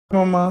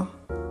Mama.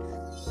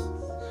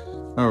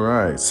 All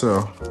right,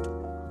 so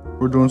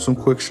we're doing some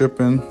quick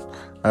shipping.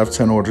 I have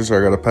 10 orders I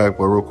gotta pack,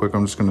 but real quick,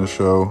 I'm just gonna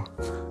show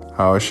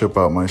how I ship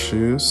out my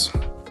shoes.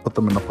 Put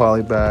them in a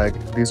poly bag.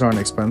 These aren't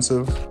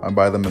expensive. I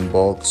buy them in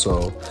bulk,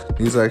 so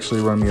these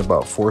actually run me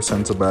about 4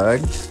 cents a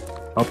bag.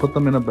 I'll put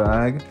them in a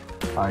bag.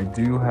 I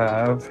do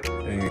have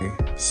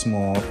a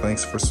small,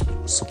 thanks for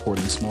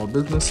supporting small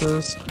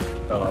businesses.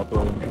 I'll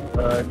throw them in the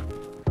bag.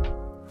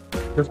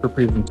 Just for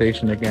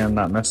presentation, again,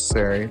 not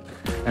necessary.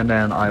 And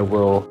then I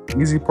will,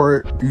 easy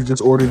part, you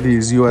just order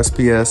these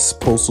USPS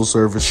Postal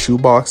Service shoe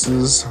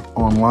boxes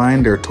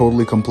online. They're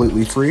totally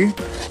completely free.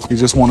 You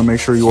just want to make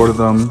sure you order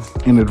them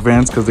in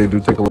advance because they do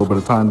take a little bit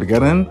of time to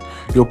get in.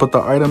 You'll put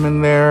the item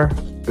in there.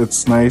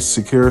 It's nice,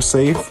 secure,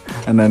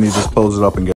 safe, and then you just close it up and get